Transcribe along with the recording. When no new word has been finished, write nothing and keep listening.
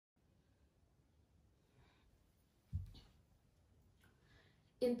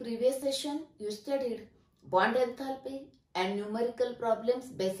In previous session, you studied bond enthalpy and numerical problems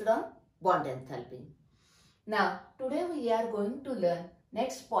based on bond enthalpy. Now, today we are going to learn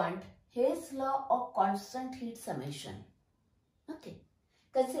next point, Hess law of constant heat summation. Okay.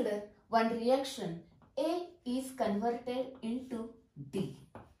 Consider one reaction A is converted into D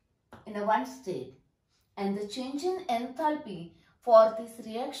in a one state, and the change in enthalpy for this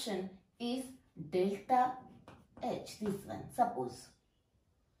reaction is delta H, this one, suppose.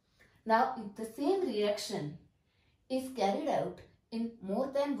 Now, if the same reaction is carried out in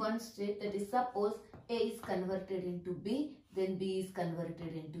more than one state, that is, suppose A is converted into B, then B is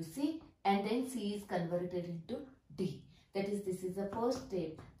converted into C, and then C is converted into D. That is, this is the first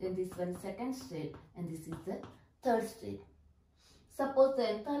step, then this one second step, and this is the third step. Suppose the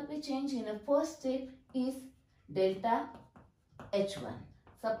enthalpy change in a first step is delta H1.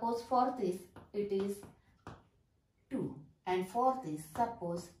 Suppose for this it is 2, and for this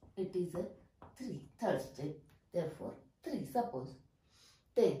suppose it is a 3, third step, therefore 3, suppose.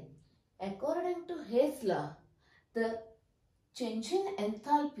 Then, according to Hess law, the change in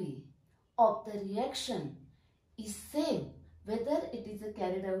enthalpy of the reaction is same whether it is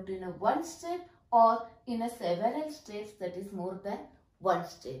carried out in a one step or in a several steps, that is more than one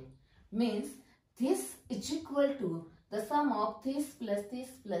step. Means this is equal to the sum of this plus this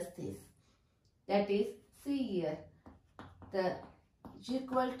plus this. That is, see here, the is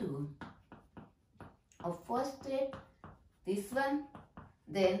equal to of first step this one,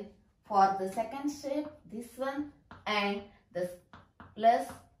 then for the second step this one, and the plus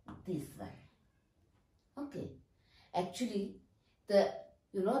this one. Okay. Actually,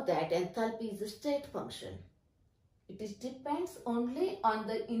 you know that enthalpy is a state function. It depends only on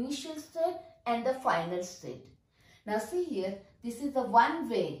the initial state and the final state. Now see here, this is the one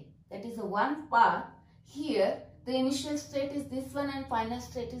way, that is the one part. Here the initial state is this one and final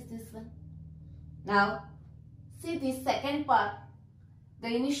state is this one. Now see this second part, the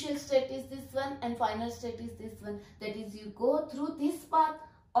initial state is this one and final state is this one. That is, you go through this path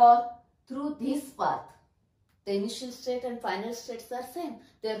or through this path. The initial state and final states are same.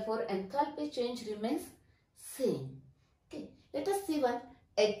 Therefore, enthalpy change remains same. Okay. Let us see one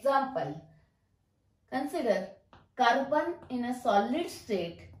example. Consider carbon in a solid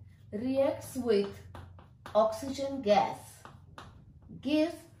state reacts with oxygen gas,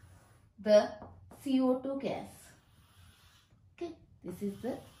 gives the CO2 gas. Okay. This is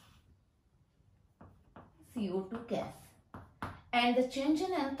the CO2 gas. And the change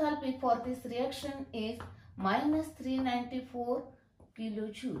in enthalpy for this reaction is minus 394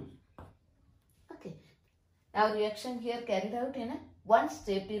 kilojoule. Okay. Now reaction here carried out in a one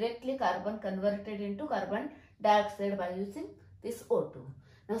step, directly carbon converted into carbon dioxide by using this O2.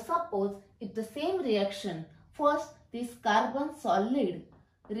 Now suppose if the same reaction, first this carbon solid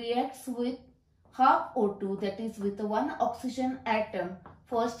reacts with half O2, that is with the one oxygen atom,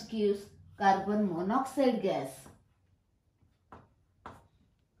 first gives carbon monoxide gas.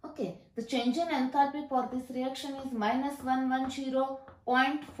 Okay, the change in enthalpy for this reaction is minus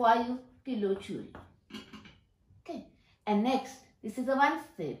 110.5 kilojoule. Okay, and next, this is the one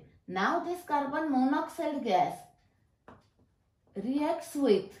step. Now this carbon monoxide gas reacts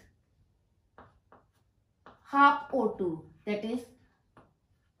with half O2, that is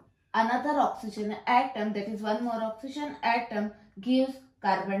another oxygen atom, that is one more oxygen atom, gives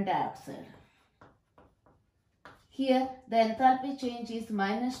carbon dioxide. Here the enthalpy change is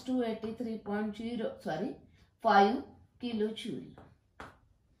minus 283.5 kilojoule.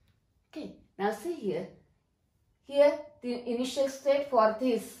 Okay, now see here. Here the initial state for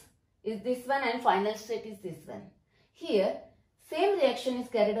this is this one and final state is this one. Here same reaction is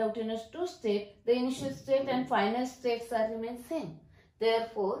carried out in a two step. The initial state and final states are remain same.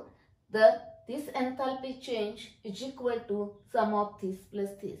 Therefore, this enthalpy change is equal to sum of this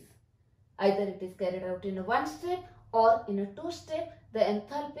plus this. Either it is carried out in a one step or in a two step, the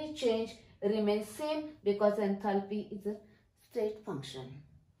enthalpy change remains same because enthalpy is a state function.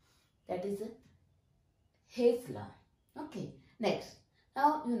 That is a Hess law. Okay, next.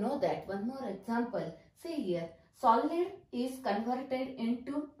 Now you know that one more example. See here, solid is converted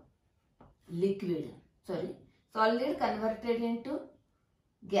into liquid. Solid converted into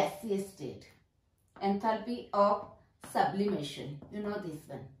gaseous state. Enthalpy of sublimation. You know this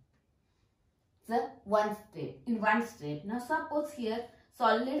one. The one step, in one step. Now suppose here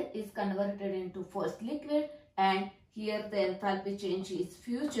solid is converted into first liquid, and here the enthalpy change is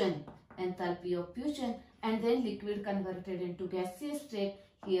fusion, enthalpy of fusion, and then liquid converted into gaseous state,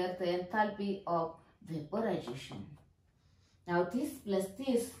 here the enthalpy of vaporization. Now this plus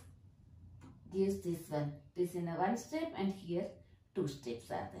this gives this one. This in a one step and here two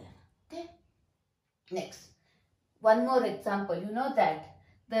steps are there. Okay. Next, one more example. You know that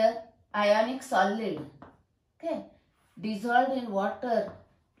the ionic solid, okay, dissolved in water,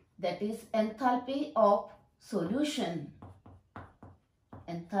 that is enthalpy of solution.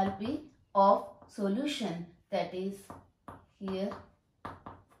 Enthalpy of solution, that is here,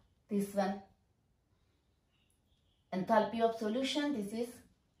 this one. Enthalpy of solution, this is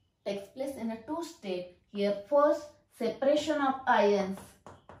takes place in a two-step. Here first, separation of ions,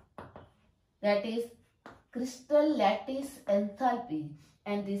 that is crystal lattice enthalpy,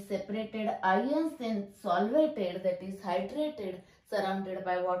 and these separated ions then solvated, that is hydrated, surrounded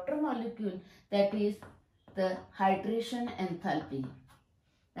by water molecule, that is the hydration enthalpy.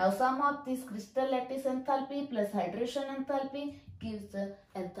 Now sum of this crystal lattice enthalpy plus hydration enthalpy gives the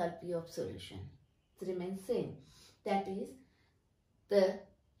enthalpy of solution. It remains same. That is, the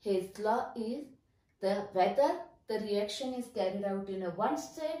Hess law is whether the reaction is carried out in a one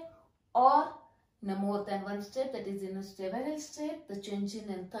step or in a more than one step, that is in a several step, the change in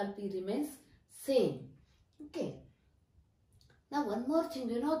enthalpy remains same. Okay. Now one more thing,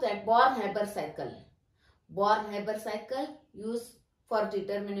 you know that Born-Haber cycle. Born-Haber cycle used for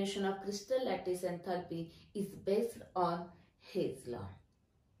determination of crystal lattice enthalpy is based on Hess law.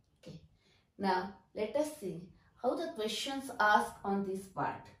 Okay. Now let us see how the questions asked on this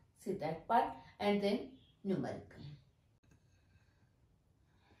part. See that part and then numerical.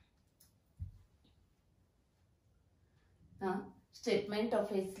 Now statement of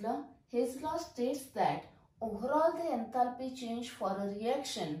Hess law. Hess law states that overall the enthalpy change for a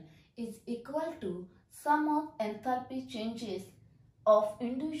reaction is equal to sum of enthalpy changes of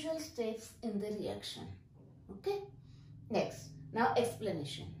individual steps in the reaction. Okay. Next, now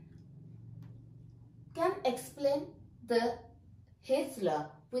explanation. Can explain the Hess law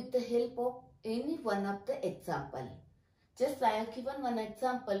with the help of any one of the example. Just I have given one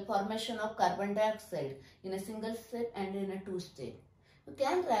example, formation of carbon dioxide in a single step and in a two step. You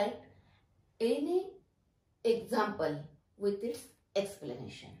can write any example with its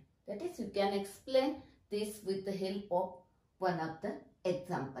explanation. That is, you can explain this with the help of one of the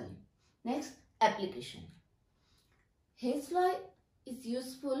example. Next, application. Hess law is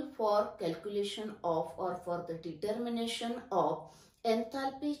useful for calculation of or for the determination of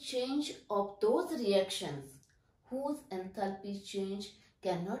enthalpy change of those reactions whose enthalpy change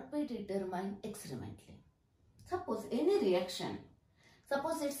cannot be determined experimentally. Suppose any reaction,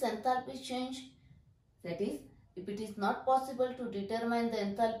 suppose its enthalpy change, that is, if it is not possible to determine the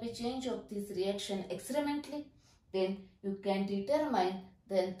enthalpy change of this reaction experimentally, then you can determine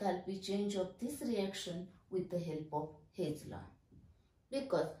the enthalpy change of this reaction with the help of Hess law.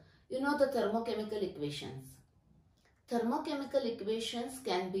 Because you know the thermochemical equations. Thermochemical equations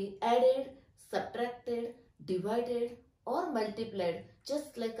can be added, subtracted, divided or multiplied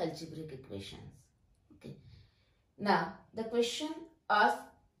just like algebraic equations. Okay. Now the question asked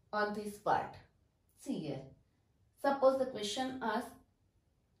on this part. See here. Suppose the question asks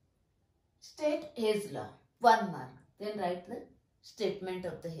state Hess law. 1 mark. Then write the statement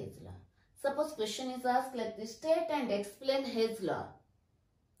of the Hess law. Suppose question is asked like this, state and explain Hess law.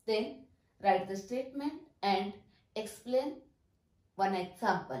 Then write the statement and explain one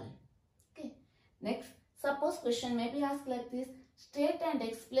example. Okay. Next, suppose question may be asked like this, state and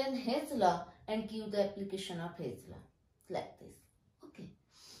explain Hess law and give the application of Hess law. Like this. Okay.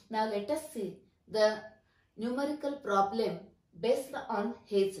 Now let us see the numerical problem based on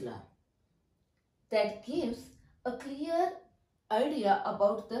Hess law that gives a clear idea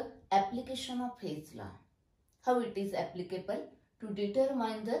about the application of Hess law. How it is applicable to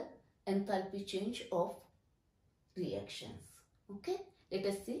determine the enthalpy change of reactions. Okay, let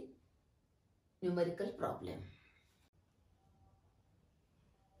us see numerical problem.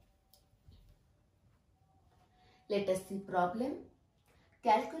 Let us see problem.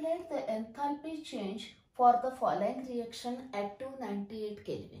 Calculate the enthalpy change for the following reaction at 298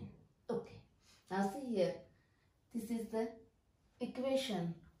 Kelvin. Okay, now see here, this is the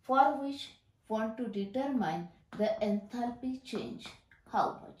equation for which want to determine the enthalpy change.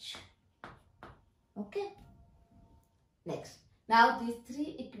 How much? Okay. Next. Now these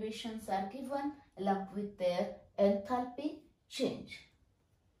three equations are given along with their enthalpy change.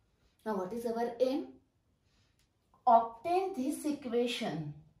 Now what is our aim? Obtain this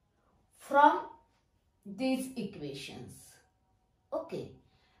equation from these equations. Okay.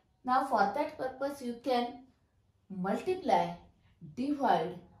 Now for that purpose you can multiply,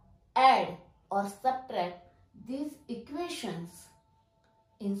 divide, add or subtract these equations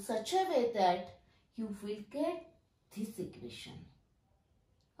in such a way that you will get this equation.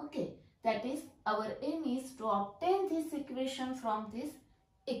 Okay, That is, our aim is to obtain this equation from this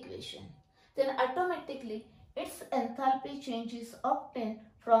equation. Then automatically its enthalpy change is obtained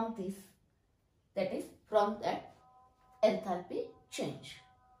from this. That is, from that enthalpy change.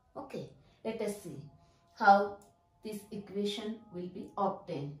 Okay, let us see how this equation will be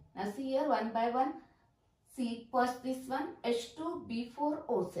obtained. Now see here one by one. See first this one,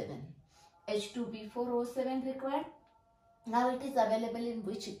 H2B4O7. H2B4O7 required. Now it is available in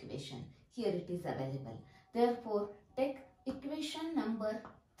which equation? Here it is available. Therefore, take equation number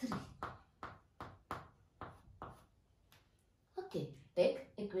 3. Okay, take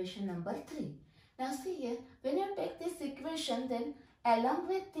equation number 3. Now see here, when you take this equation, then along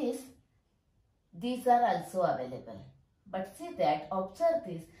with this, these are also available. But see that, observe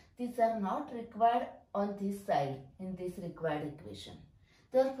this, these are not required on this side in this required equation.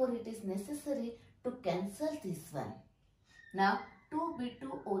 Therefore, it is necessary to cancel this one. Now,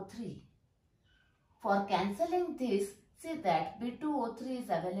 2B2O3. For cancelling this, see that B2O3 is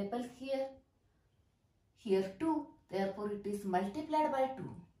available here. Here 2. Therefore, it is multiplied by 2.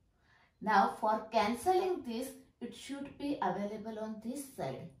 Now, for cancelling this, it should be available on this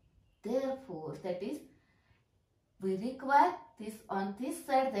side. Therefore, that is, we require this on this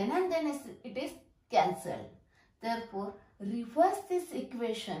side, then and then it is cancelled. Therefore, reverse this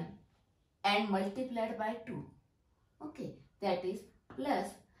equation and multiplied by 2. Okay, that is plus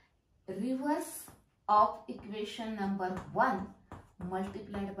reverse of equation number 1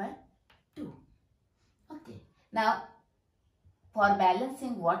 multiplied by 2. Okay, now for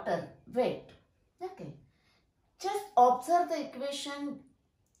balancing water weight, okay, just observe the equation,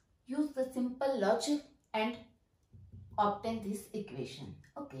 use the simple logic and obtain this equation.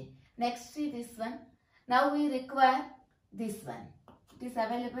 Okay, next see this one. Now we require this one. It is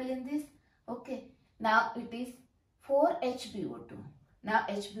available in this. Okay, now it is 4HbO2. Now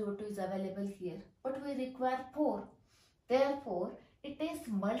HbO2 is available here, but we require 4. Therefore, it is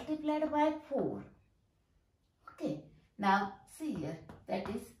multiplied by 4. Okay, now see here, that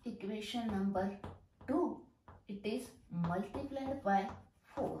is equation number 2. It is multiplied by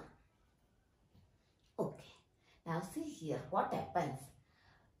 4. Okay, now see here what happens.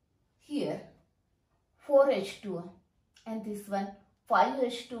 Here 4H2O and this one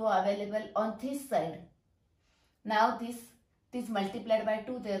 5H2O available on this side. Now this is multiplied by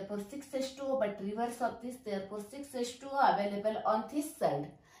 2, therefore 6H2O, but reverse of this, therefore 6H2O available on this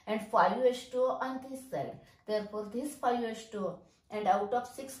side and 5H2O on this side. Therefore this 5H2O, and out of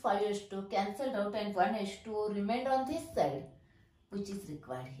 6 5H2O cancelled out and 1 H2O remained on this side, which is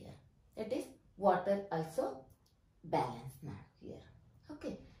required here. That is water also balanced now here.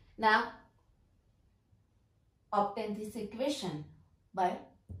 Okay, now obtain this equation by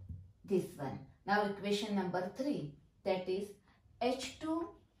this one. Now equation number 3, that is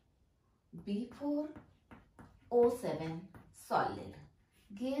H2B4O7 solid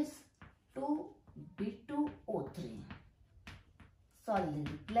gives 2B2O3 solid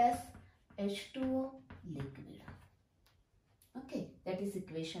plus H2O liquid. Okay, that is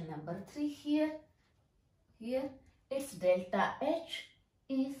equation number 3 here. Here its delta H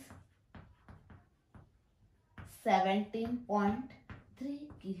is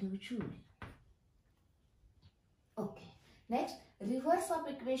 17.3 kilojoule. Okay, next reverse of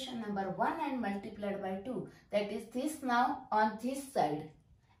equation number 1 and multiplied by 2. That is this now on this side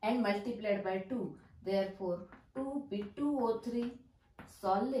and multiplied by 2. Therefore 2B2O3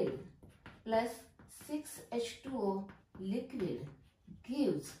 solid plus 6H2O liquid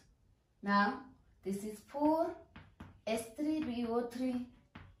gives, now this is 4S3BO3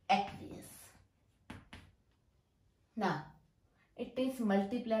 aqueous. Now it is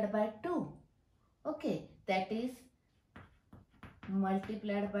multiplied by 2. Okay, that is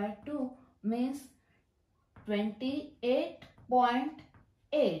multiplied by 2 means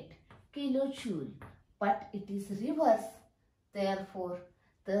 28.8 kilojoule, but it is reverse. Therefore,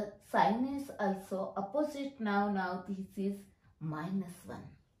 the sign is also opposite now. Now this is -1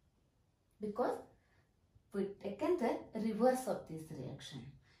 because we taken the reverse of this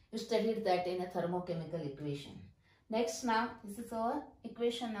reaction. You studied that in a thermochemical equation. Next now, this is our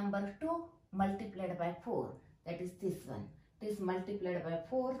equation number 2 multiplied by 4. That is this one. It is multiplied by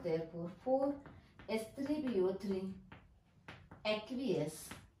 4. Therefore, 4S3BO3 aqueous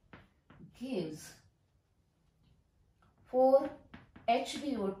gives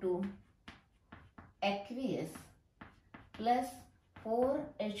 4HbO2 aqueous plus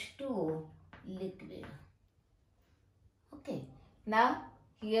 4H2O liquid. Okay, now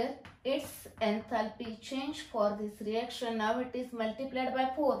here its enthalpy change for this reaction. Now it is multiplied by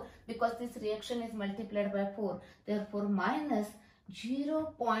 4 because this reaction is multiplied by 4. Therefore minus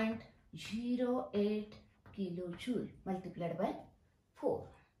 0.4 0.08 kilojoule multiplied by 4.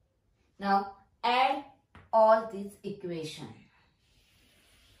 Now add all these equations.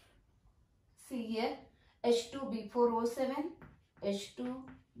 See here, H2B4O7,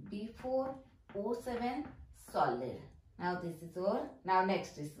 H2B4O7 solid. Now this is all. Now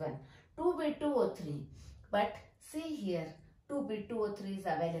next is one 2B2O3. But see here, 2B2O3 is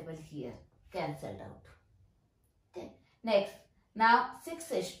available here. Cancelled out. Okay. Next, now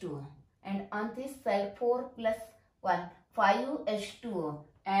 6H2O. And on this side 4 plus 1, 5H2O.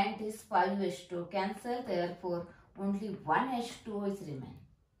 And this 5H2O cancel. Therefore, only 1 H2O is remain.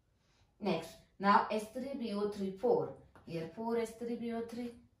 Next, now H3BO3 4. Here 4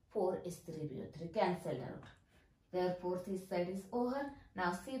 H3BO3, 4 H3BO3 cancelled out. Therefore, this side is over.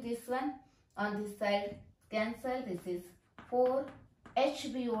 Now see this one. On this side cancel. This is 4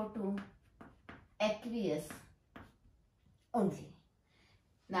 HBO2 aqueous only.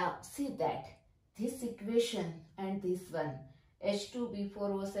 Now see that this equation and this one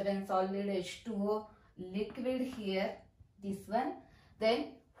H2B4O7 solid, H2O liquid here, this one, then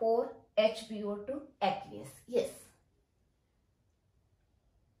 4 HBO2 aqueous. Yes,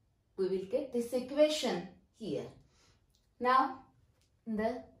 we will get this equation here. Now in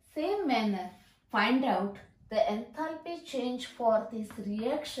the same manner, find out the enthalpy change for this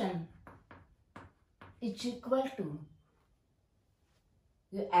reaction is equal to,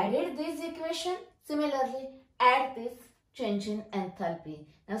 you added this equation, similarly add this change in enthalpy.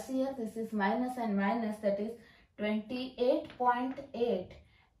 Now see here, this is minus and minus, that is 28.8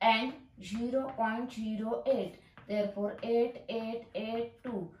 and 0.08. Therefore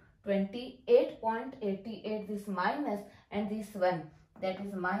 8882, 28.88, this minus and this one, that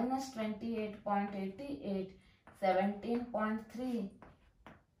is minus 28.88, 17.3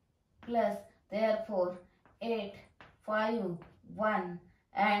 plus, therefore 8, 5, 1,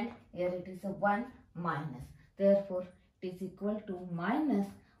 and here it is a 1 minus. Therefore, it is equal to minus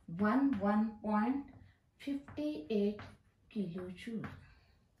 11.58 kilojoule.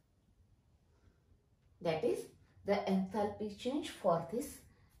 That is the enthalpy change for this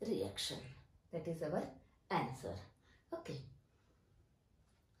reaction. That is our answer. Okay.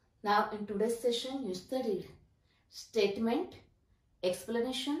 Now in today's session you studied statement,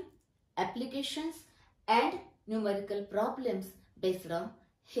 explanation, applications and numerical problems based on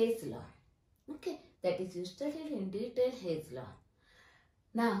Hess law. Okay, that is you studied in detail Hess law.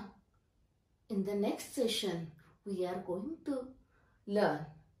 Now in the next session we are going to learn.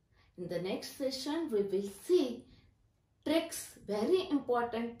 In the next session we will see tricks, very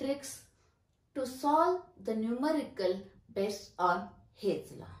important tricks to solve the numerical based on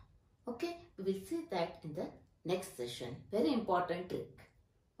Hess law. Okay, we will see that in the next session. Very important trick.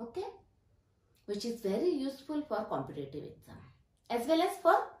 Okay, which is very useful for competitive exam as well as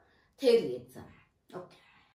for theory exam.